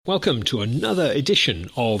Welcome to another edition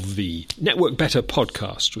of the Network Better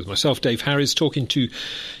podcast with myself, Dave Harris, talking to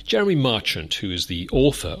Jeremy Marchant, who is the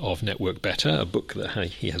author of Network Better, a book that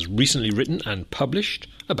he has recently written and published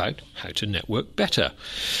about how to network better.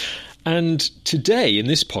 And today in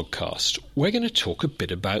this podcast, we're going to talk a bit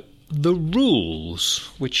about the rules,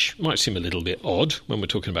 which might seem a little bit odd when we're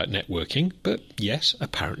talking about networking, but yes,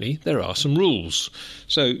 apparently there are some rules.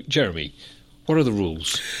 So, Jeremy, what are the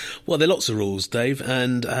rules? Well, there are lots of rules, Dave,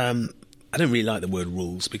 and I don't really like the word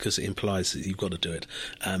rules because it implies that you've got to do it,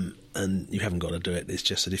 and you haven't got to do it. It's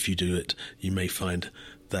just that if you do it, you may find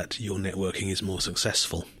that your networking is more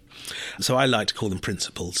successful. So I like to call them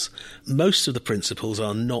principles. Most of the principles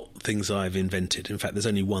are not things I've invented. In fact, there's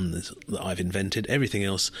only one that I've invented. Everything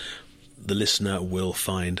else the listener will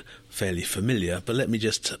find fairly familiar, but let me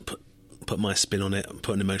just put my spin on it,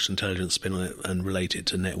 put an emotional intelligence spin on it, and relate it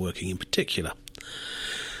to networking in particular.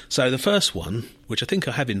 So the first one, which I think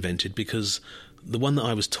I have invented because the one that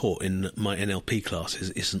I was taught in my NLP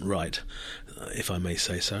classes isn't right, if I may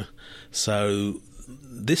say so. So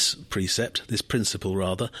this precept, this principle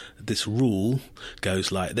rather, this rule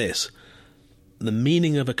goes like this. The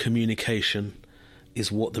meaning of a communication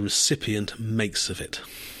is what the recipient makes of it.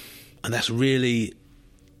 And that's really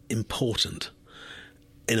important.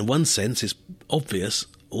 In one sense, it's obvious,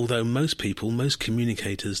 although most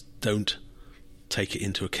communicators don't take it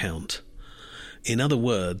into account. In other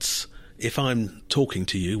words, if I'm talking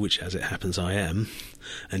to you, which as it happens I am,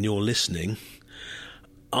 and you're listening,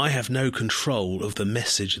 I have no control of the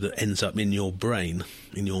message that ends up in your brain,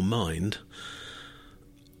 in your mind,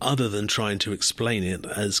 other than trying to explain it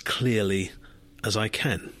as clearly as I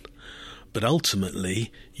can. But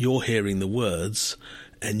ultimately, you're hearing the words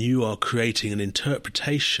and you are creating an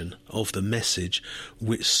interpretation of the message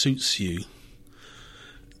which suits you.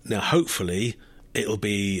 Now, hopefully, it'll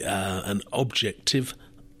be an objective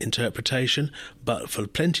interpretation, but for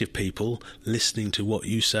plenty of people listening to what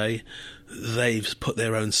you say, they've put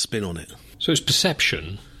their own spin on it. So it's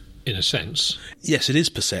perception, in a sense. Yes, it is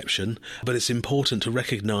perception, but it's important to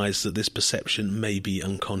recognise that this perception may be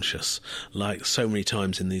unconscious. Like so many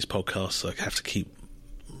times in these podcasts, I have to keep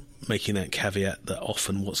making that caveat that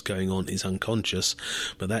often what's going on is unconscious,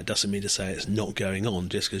 but that doesn't mean to say it's not going on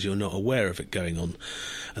just because you're not aware of it going on.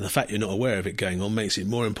 And the fact you're not aware of it going on makes it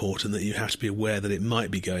more important that you have to be aware that it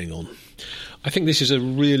might be going on. I think this is a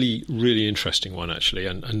really, really interesting one, actually,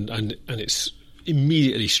 and it's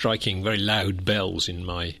immediately striking very loud bells in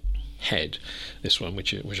my head, this one,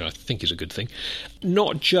 which I think is a good thing.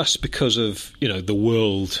 Not just because of, the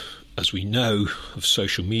world as we know of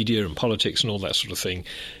social media and politics and all that sort of thing,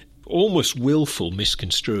 almost willful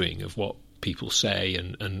misconstruing of what people say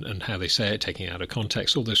and how they say it, taking it out of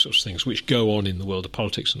context, all those sorts of things which go on in the world of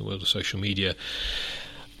politics and the world of social media.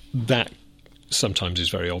 That sometimes is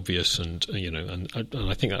very obvious and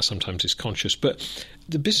I think that sometimes is conscious. But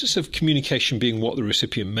the business of communication being what the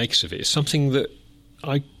recipient makes of it is something that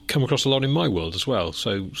I come across a lot in my world as well.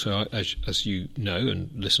 So as you know, and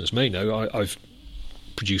listeners may know, I've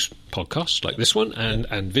produce podcasts like this one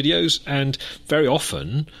and videos, and very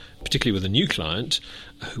often, particularly with a new client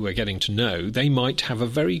who we're getting to know, they might have a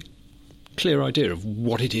very clear idea of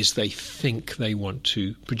what it is they think they want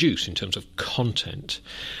to produce in terms of content.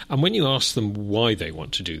 And when you ask them why they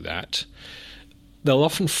want to do that, they'll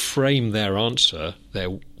often frame their answer, their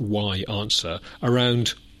why answer,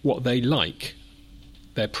 around what they like,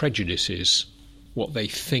 their prejudices, what they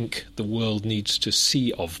think the world needs to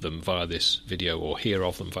see of them via this video or hear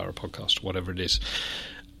of them via a podcast, whatever it is,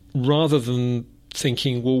 rather than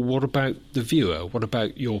thinking, well, what about the viewer? What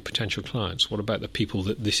about your potential clients? What about the people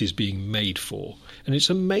that this is being made for? And it's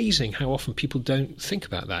amazing how often people don't think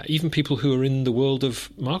about that, even people who are in the world of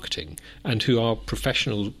marketing and who are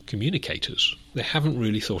professional communicators. They haven't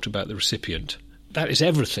really thought about the recipient. That is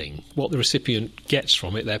everything. What the recipient gets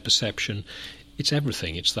from it, their perception, it's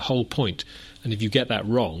everything. It's the whole point. And if you get that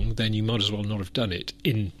wrong, then you might as well not have done it,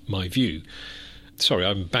 in my view. Sorry,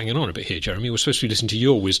 I'm banging on a bit here, Jeremy. We're supposed to be listening to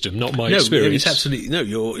your wisdom, not my experience. It's absolutely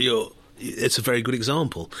it's a very good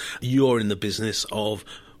example. You're in the business of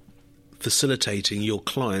facilitating your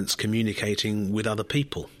clients communicating with other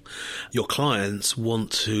people. Your clients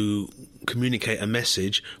want to communicate a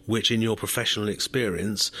message which, in your professional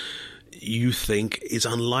experience, you think is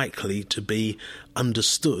unlikely to be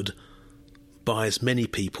understood by as many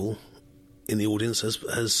people in the audience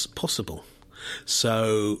as possible.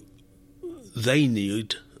 So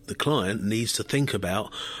the client needs to think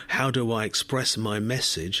about, how do I express my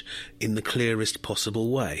message in the clearest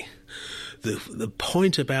possible way? The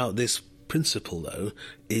point about this principle, though,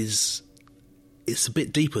 is it's a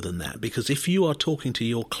bit deeper than that, because if you are talking to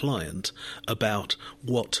your client about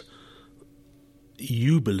what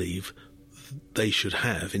you believe they should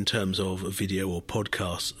have in terms of a video or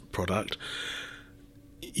podcast product,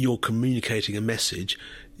 you're communicating a message.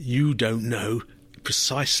 You don't know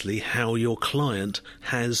precisely how your client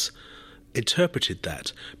has interpreted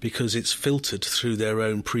that, because it's filtered through their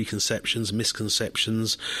own preconceptions,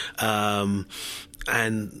 misconceptions, and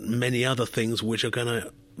many other things which are going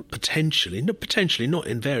to potentially, not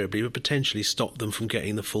invariably, but potentially stop them from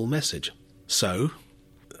getting the full message. So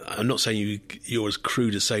I'm not saying you're as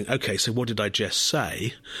crude as saying, okay, so what did I just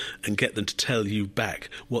say, and get them to tell you back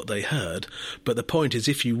what they heard. But the point is,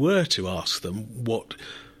 if you were to ask them what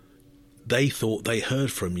they thought they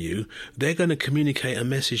heard from you, they're going to communicate a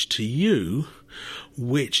message to you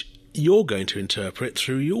which you're going to interpret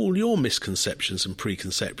through all your misconceptions and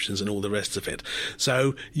preconceptions and all the rest of it.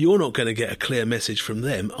 So you're not going to get a clear message from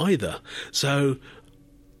them either. So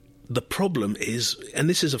the problem is, and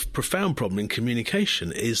this is a profound problem in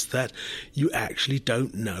communication, is that you actually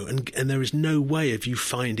don't know, and there is no way of you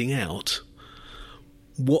finding out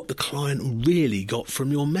what the client really got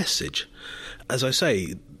from your message. As I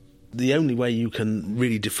say, the only way you can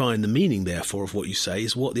really define the meaning, therefore, of what you say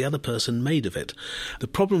is what the other person made of it. The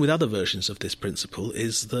problem with other versions of this principle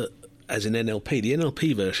is that, as in NLP, the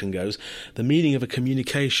NLP version goes, the meaning of a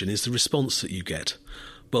communication is the response that you get.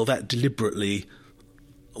 Well, that deliberately,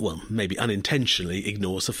 well, maybe unintentionally,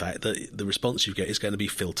 ignores the fact that the response you get is going to be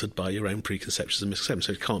filtered by your own preconceptions and misconceptions,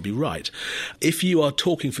 so it can't be right. If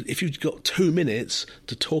you've got 2 minutes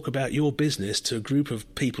to talk about your business to a group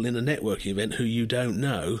of people in a networking event who you don't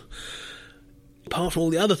know, apart from all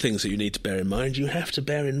the other things that you need to bear in mind, you have to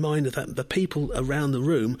bear in mind that the people around the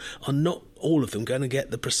room are not all of them going to get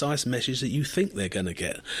the precise message that you think they're going to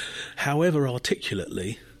get, however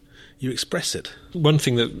articulately you express it. One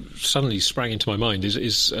thing that suddenly sprang into my mind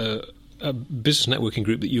is a business networking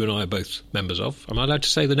group that you and I are both members of. Am I allowed to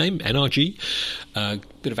say the name? NRG.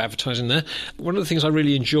 Bit of advertising there. One of the things I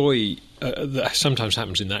really enjoy that sometimes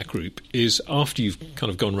happens in that group is after you've kind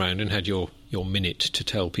of gone round and had your minute to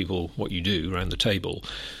tell people what you do around the table,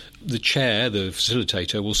 the chair, the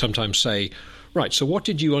facilitator, will sometimes say, right, so what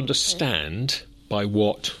did you understand by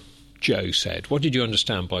what Joe said? What did you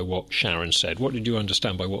understand by what Sharon said? What did you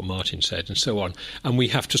understand by what Martin said? And so on. And we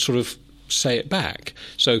have to sort of say it back.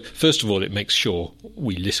 So first of all, it makes sure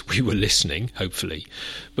we were listening, hopefully.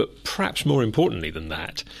 But perhaps more importantly than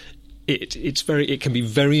that, it can be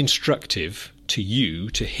very instructive to you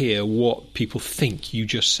to hear what people think you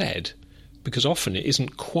just said, because often it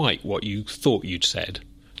isn't quite what you thought you'd said.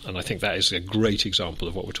 And I think that is a great example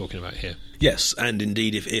of what we're talking about here. Yes, and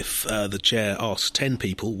indeed, if the chair asks 10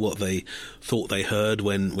 people what they thought they heard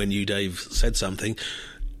when you, Dave, said something,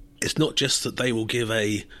 it's not just that they will give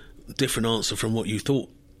a different answer from what you thought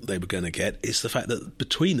they were going to get, it's the fact that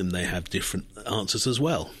between them they have different answers as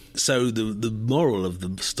well. So the moral of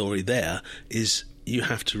the story there is you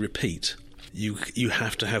have to repeat. You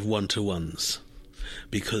have to have one-to-ones,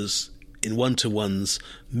 because in one-to-ones,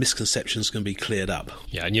 misconceptions can be cleared up.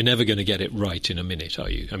 Yeah, and you're never going to get it right in a minute,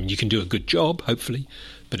 are you? I mean, you can do a good job, hopefully,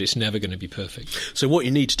 but it's never going to be perfect. So what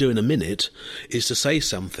you need to do in a minute is to say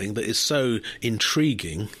something that is so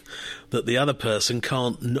intriguing that the other person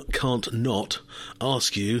can't not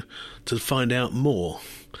ask you to find out more,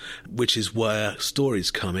 which is where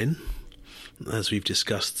stories come in, as we've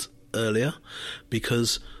discussed earlier,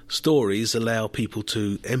 because stories allow people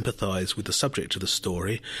to empathise with the subject of the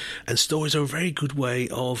story, and stories are a very good way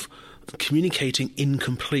of communicating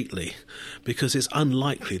incompletely, because it's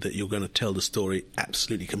unlikely that you're going to tell the story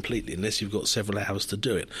absolutely completely unless you've got several hours to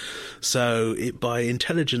do it. So by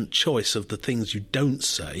intelligent choice of the things you don't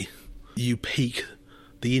say, you pique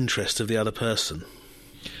the interest of the other person.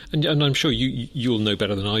 And I'm sure you'll know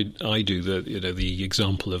better than I do the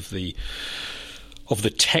example of the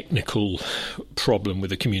technical problem with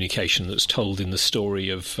the communication that's told in the story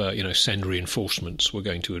of, send reinforcements, we're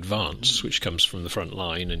going to advance, which comes from the front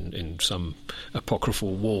line in some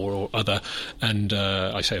apocryphal war or other. And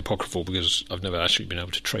I say apocryphal because I've never actually been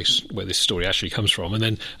able to trace where this story actually comes from.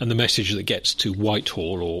 And the message that gets to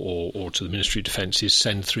Whitehall or to the Ministry of Defence is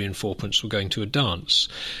send 3 and 4 points, we're going to a dance.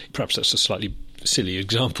 Perhaps that's a slightly silly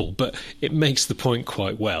example, but it makes the point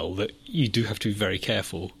quite well that you do have to be very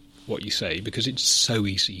careful what you say, because it's so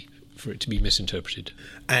easy for it to be misinterpreted.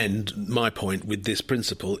 And my point with this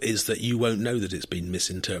principle is that you won't know that it's been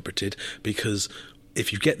misinterpreted, because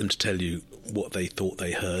if you get them to tell you what they thought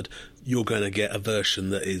they heard, you're going to get a version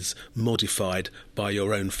that is modified by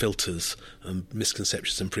your own filters and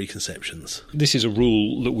misconceptions and preconceptions. This is a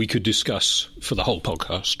rule that we could discuss for the whole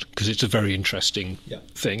podcast because it's a very interesting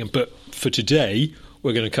thing. But for today,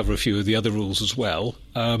 we're going to cover a few of the other rules as well.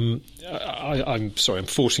 I'm sorry, I'm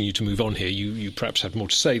forcing you to move on here. You perhaps have more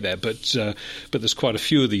to say there, but there's quite a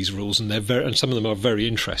few of these rules, and some of them are very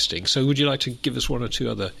interesting. So, would you like to give us one or two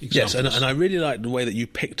other examples? Yes, and I really like the way that you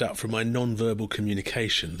picked up from my non-verbal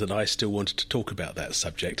communication that I still wanted to talk about that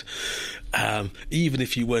subject, even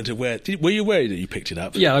if you weren't aware. Were you aware that you picked it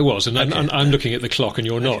up? Yeah, I was, and I'm looking at the clock, and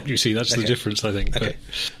you're not. You see, that's the difference, I think. Okay.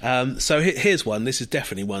 So here's one. This is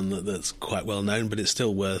definitely one that's quite well known, but it's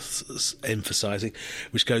still worth emphasising,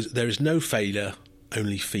 which goes, there is no failure,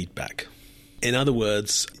 only feedback. In other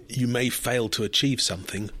words, you may fail to achieve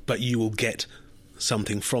something, but you will get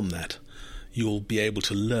something from that. You will be able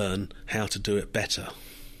to learn how to do it better.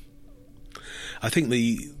 I think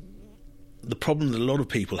the problem that a lot of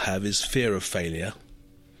people have is fear of failure.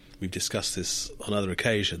 We've discussed this on other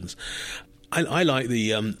occasions. I like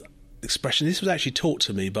the expression. This was actually taught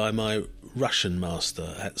to me by my Russian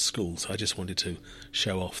master at school, so I just wanted to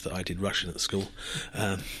show off that I did Russian at school.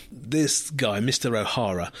 This guy, Mr.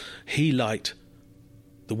 O'Hara, he liked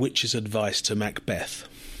the witch's advice to Macbeth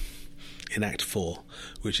in Act 4,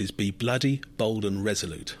 which is be bloody, bold and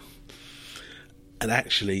resolute. And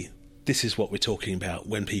actually, this is what we're talking about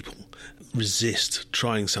when people resist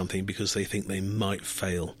trying something because they think they might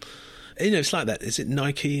fail. You know, it's like that. Is it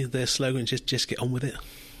Nike, their slogan, just get on with it?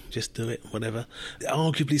 Just do it, whatever.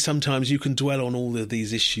 Arguably, sometimes you can dwell on all of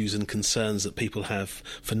these issues and concerns that people have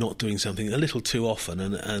for not doing something a little too often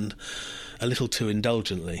and a little too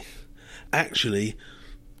indulgently. Actually,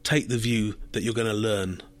 take the view that you're going to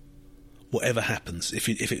learn whatever happens. If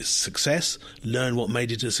it's success, learn what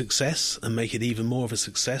made it a success and make it even more of a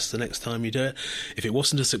success the next time you do it. If it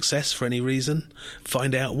wasn't a success for any reason,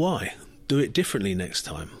 find out why. Do it differently next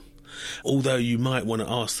time. Although you might want to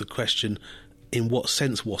ask the question, in what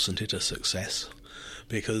sense wasn't it a success?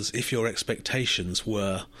 Because if your expectations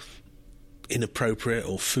were inappropriate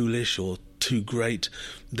or foolish or too great,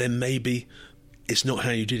 then maybe it's not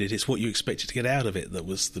how you did it, it's what you expected to get out of it that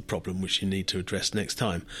was the problem which you need to address next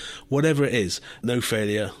time. Whatever it is, no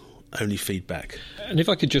failure, only feedback. And if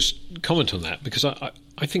I could just comment on that, because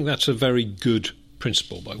I think that's a very good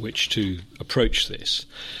principle by which to approach this.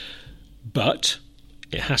 But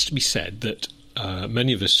it has to be said that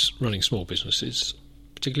many of us running small businesses,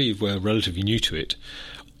 particularly if we're relatively new to it,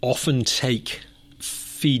 often take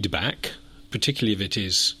feedback, particularly if it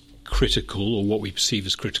is critical or what we perceive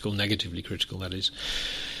as critical, negatively critical, that is,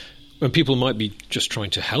 when people might be just trying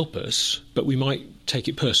to help us, but we might take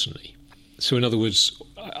it personally. So in other words,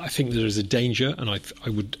 I think there is a danger, and I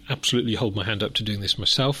would absolutely hold my hand up to doing this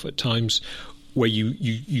myself at times, where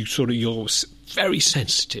you're very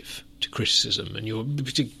sensitive to criticism, and you're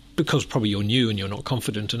because probably you're new and you're not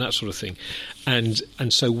confident and that sort of thing. And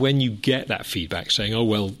so when you get that feedback saying, oh,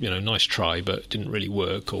 well, nice try, but it didn't really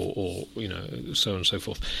work or so on and so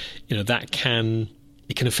forth, it can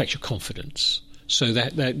affect your confidence. So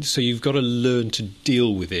so you've got to learn to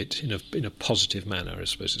deal with it in a positive manner, I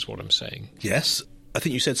suppose is what I'm saying. Yes. I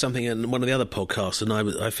think you said something in one of the other podcasts, and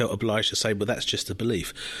I felt obliged to say, well, that's just a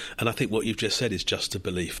belief. And I think what you've just said is just a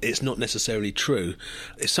belief. It's not necessarily true.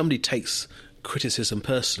 If somebody takes criticism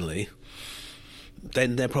personally,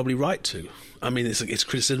 then they're probably right to. I mean, it's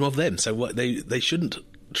criticism of them, so what they shouldn't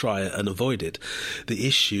try and avoid it. The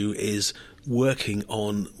issue is working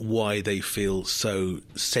on why they feel so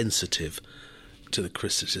sensitive to the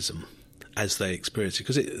criticism as they experience it,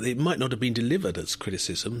 because it might not have been delivered as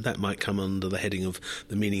criticism. That might come under the heading of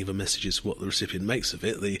the meaning of a message is what the recipient makes of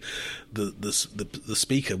it. The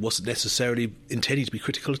speaker wasn't necessarily intending to be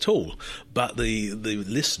critical at all, but the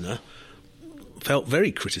listener felt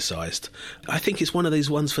very criticised. I think it's one of these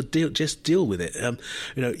ones for just deal with it.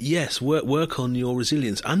 Yes, work on your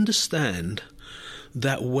resilience. Understand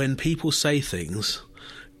that when people say things,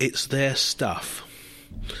 it's their stuff,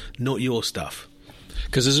 not your stuff.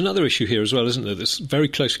 Because there's another issue here as well, isn't there, that's very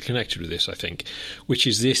closely connected with this, I think, which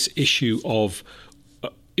is this issue of,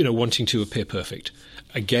 wanting to appear perfect.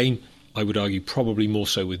 Again, I would argue probably more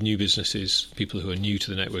so with new businesses, people who are new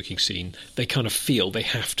to the networking scene. They kind of feel they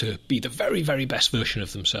have to be the very, very best version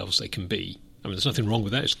of themselves they can be. I mean, there's nothing wrong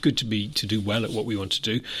with that. It's good to do well at what we want to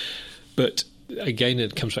do. But again,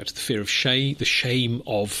 it comes back to the fear of shame, the shame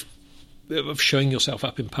of showing yourself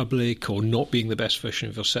up in public or not being the best version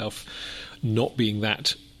of yourself, not being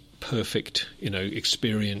that perfect,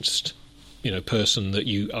 experienced, person that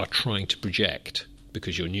you are trying to project.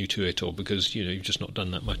 because you're new to it or because you've just not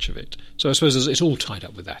done that much of it. So I suppose it's all tied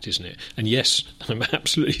up with that, isn't it? And yes, I'm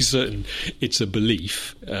absolutely certain it's a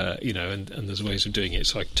belief, and there's ways of doing it.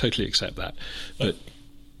 So I totally accept that, but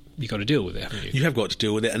you've got to deal with it, haven't you? You have got to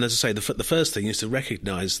deal with it, and as I say, the first thing is to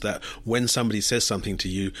recognise that when somebody says something to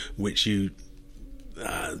you which you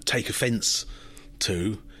take offence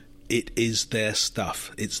to, it is their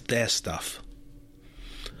stuff. It's their stuff.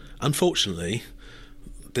 Unfortunately,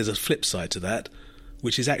 there's a flip side to that,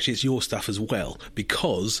 which is actually it's your stuff as well,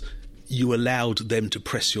 because you allowed them to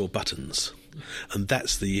press your buttons. And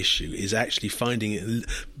that's the issue, is actually finding it.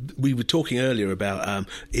 We were talking earlier about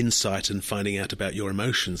insight and finding out about your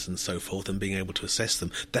emotions and so forth and being able to assess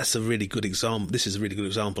them. That's a really good example. This is a really good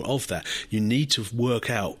example of that. You need to work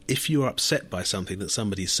out, if you're upset by something that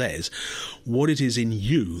somebody says, what it is in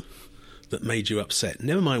you that made you upset.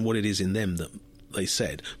 Never mind what it is in them that they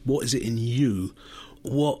said. What is it in you?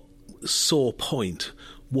 What sore point,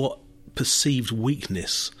 what perceived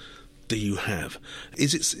weakness do you have?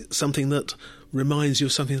 Is it something that reminds you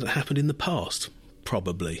of something that happened in the past?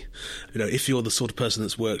 Probably. If you're the sort of person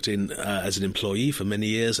that's worked in as an employee for many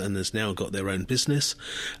years and has now got their own business,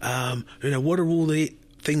 what are all the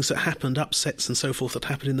things that happened, upsets and so forth that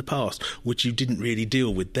happened in the past, which you didn't really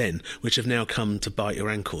deal with then, which have now come to bite your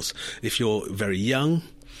ankles? If you're very young,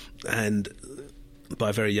 and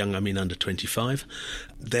by very young I mean under 25,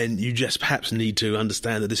 then you just perhaps need to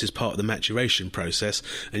understand that this is part of the maturation process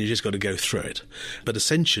and you just got to go through it. But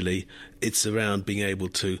essentially it's around being able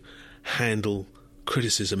to handle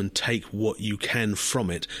criticism and take what you can from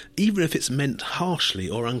it, even if it's meant harshly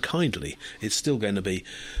or unkindly. It's still going to be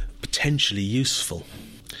potentially useful.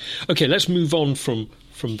 Okay, let's move on from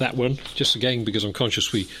that one, just again because I'm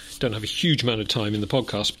conscious we don't have a huge amount of time in the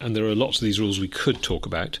podcast and there are lots of these rules we could talk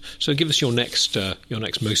about. So give us your next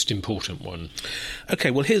most important one.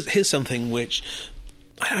 Okay, well here's something which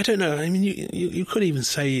I don't know. I mean, you could even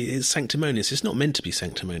say it's sanctimonious. It's not meant to be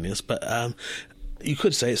sanctimonious, but you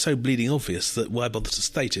could say it's so bleeding obvious that why bother to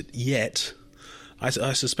state it? Yet, I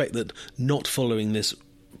suspect that not following this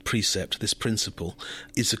precept, this principle,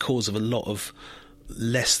 is the cause of a lot of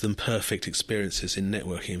less than perfect experiences in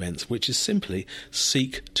networking events, which is simply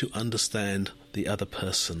seek to understand the other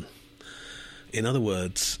person. In other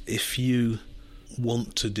words, if you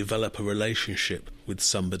want to develop a relationship with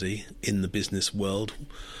somebody in the business world,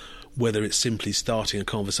 whether it's simply starting a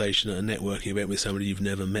conversation at a networking event with somebody you've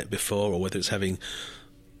never met before, or whether it's having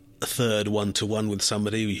a third one-to-one with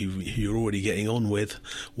somebody who you're already getting on with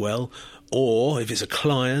well, or if it's a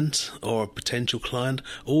client or a potential client,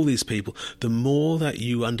 all these people, the more that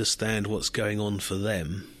you understand what's going on for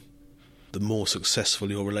them, the more successful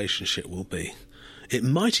your relationship will be. It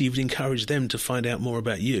might even encourage them to find out more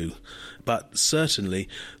about you, but certainly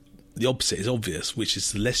the opposite is obvious, which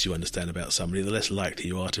is the less you understand about somebody, the less likely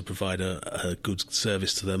you are to provide a good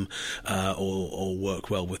service to them or work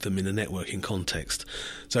well with them in a networking context.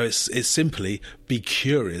 So it's simply be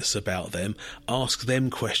curious about them, ask them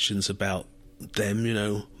questions about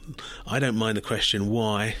them. I don't mind the question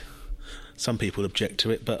why. Some people object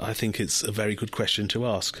to it, but I think it's a very good question to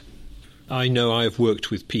ask. I know I've worked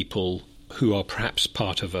with people who are perhaps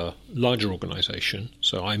part of a larger organisation.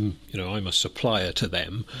 So I'm a supplier to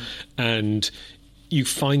them, and you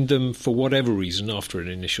find them for whatever reason after an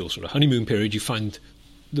initial sort of honeymoon period, you find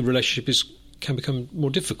the relationship can become more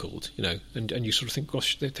difficult, and you sort of think,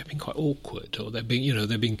 gosh, they've been quite awkward, or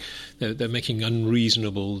they're making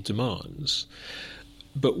unreasonable demands.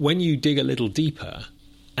 But when you dig a little deeper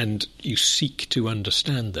and you seek to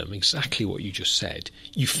understand them, exactly what you just said,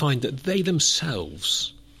 you find that they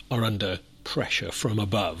themselves are under pressure from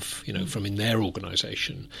above, from in their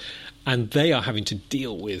organisation, and they are having to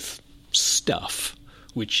deal with stuff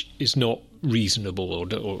which is not reasonable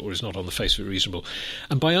or is not on the face of it reasonable.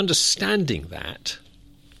 And by understanding that,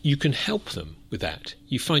 you can help them with that.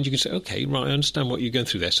 You find you can say, okay, right, I understand what you're going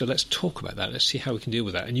through there, so let's talk about that. Let's see how we can deal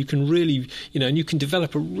with that. And you can really, and you can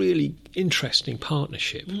develop a really interesting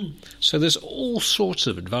partnership. So there's all sorts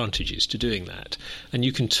of advantages to doing that. And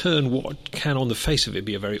you can turn what can, on the face of it,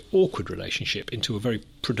 be a very awkward relationship into a very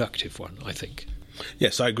productive one, I think.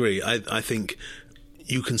 Yes, I agree. I think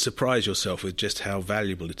you can surprise yourself with just how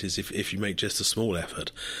valuable it is if you make just a small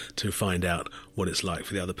effort to find out what it's like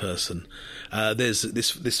for the other person. There's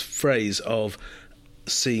this phrase of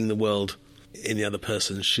seeing the world in the other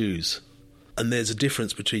person's shoes. And there's a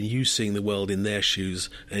difference between you seeing the world in their shoes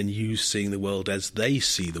and you seeing the world as they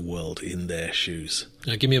see the world in their shoes.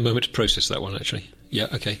 Give me a moment to process that one, actually. Yeah,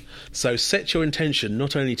 okay. So set your intention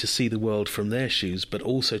not only to see the world from their shoes, but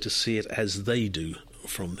also to see it as they do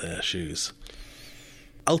from their shoes.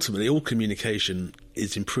 ultimately all communication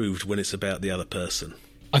is improved when it's about the other person.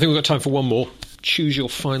 I think we've got time for one more. Choose your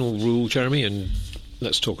final rule, Jeremy, and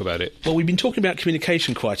let's talk about it. Well, we've been talking about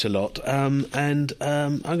communication quite a lot, and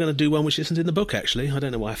I'm going to do one which isn't in the book, actually. I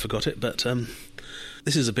don't know why I forgot it, but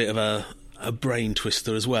this is a bit of a brain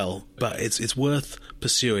twister as well, but it's worth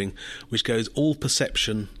pursuing, which goes, all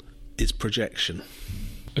perception is projection.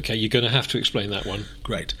 Okay, you're going to have to explain that one.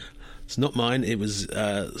 Great. It's not mine. It was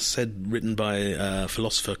written by a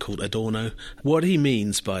philosopher called Adorno. What he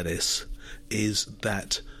means by this is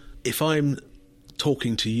that if I'm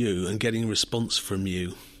talking to you and getting a response from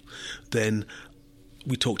you, then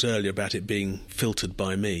we talked earlier about it being filtered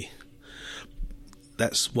by me.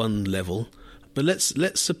 That's one level. But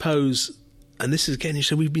let's suppose, and this is again,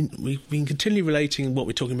 so we've been continually relating what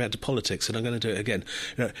we're talking about to politics, and I'm going to do it again.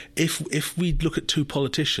 You know, if we look at two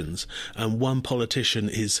politicians and one politician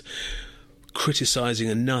is criticising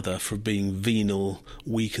another for being venal,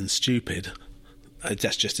 weak, and stupid.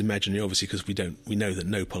 That's just imaginary, obviously, because we know that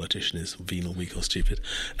no politician is venal, weak, or stupid.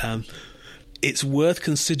 It's worth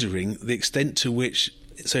considering the extent to which.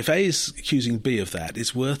 So if A is accusing B of that,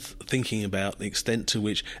 it's worth thinking about the extent to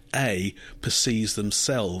which A perceives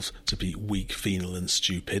themselves to be weak, venal, and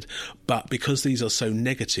stupid, but because these are so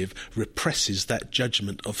negative, represses that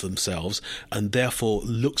judgment of themselves and therefore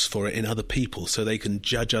looks for it in other people so they can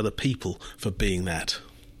judge other people for being that.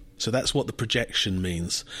 So that's what the projection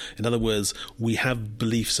means. In other words, we have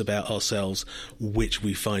beliefs about ourselves which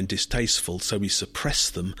we find distasteful, so we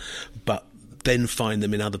suppress them, but then find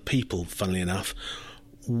them in other people, funnily enough,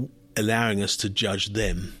 allowing us to judge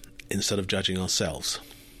them instead of judging ourselves.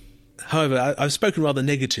 However, I've spoken rather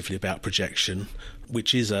negatively about projection,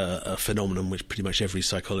 which is a phenomenon which pretty much every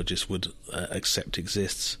psychologist would accept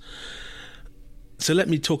exists. So let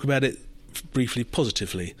me talk about it briefly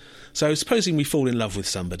positively. So supposing we fall in love with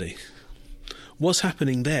somebody, what's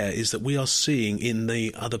happening there is that we are seeing in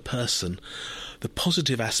the other person the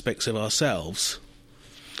positive aspects of ourselves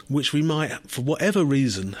which we might, for whatever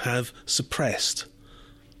reason, have suppressed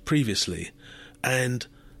previously, and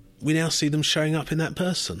we now see them showing up in that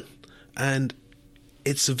person, and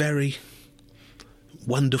it's a very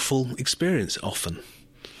wonderful experience often.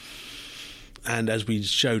 And as we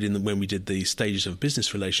showed when we did the Stages of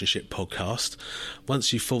Business Relationship podcast,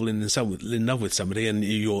 once you've fallen in love with somebody and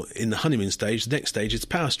you're in the honeymoon stage, the next stage is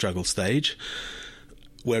power struggle stage,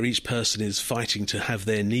 where each person is fighting to have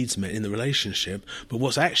their needs met in the relationship. But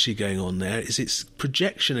what's actually going on there is it's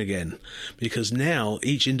projection again, because now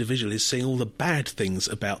each individual is seeing all the bad things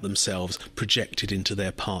about themselves projected into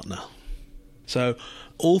their partner. So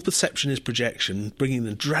all perception is projection,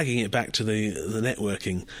 dragging it back to the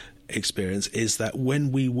networking experience, is that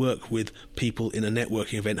when we work with people in a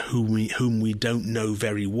networking event whom we don't know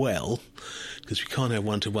very well, because we can't have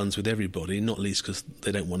one-to-ones with everybody, not least because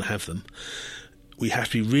they don't want to have them, we have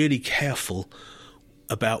to be really careful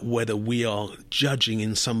about whether we are judging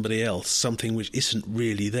in somebody else something which isn't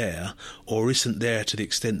really there, or isn't there to the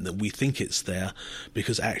extent that we think it's there,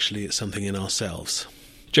 because actually it's something in ourselves.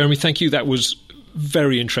 Jeremy, thank you. That was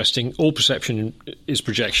very interesting. All perception is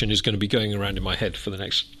projection is going to be going around in my head for the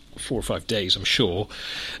next 4 or 5 days, I'm sure,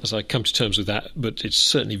 as I come to terms with that. But it's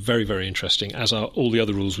certainly very, very interesting, as are all the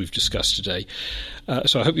other rules we've discussed today.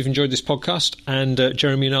 So I hope you've enjoyed this podcast, and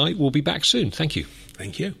Jeremy and I will be back soon. Thank you.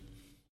 Thank you.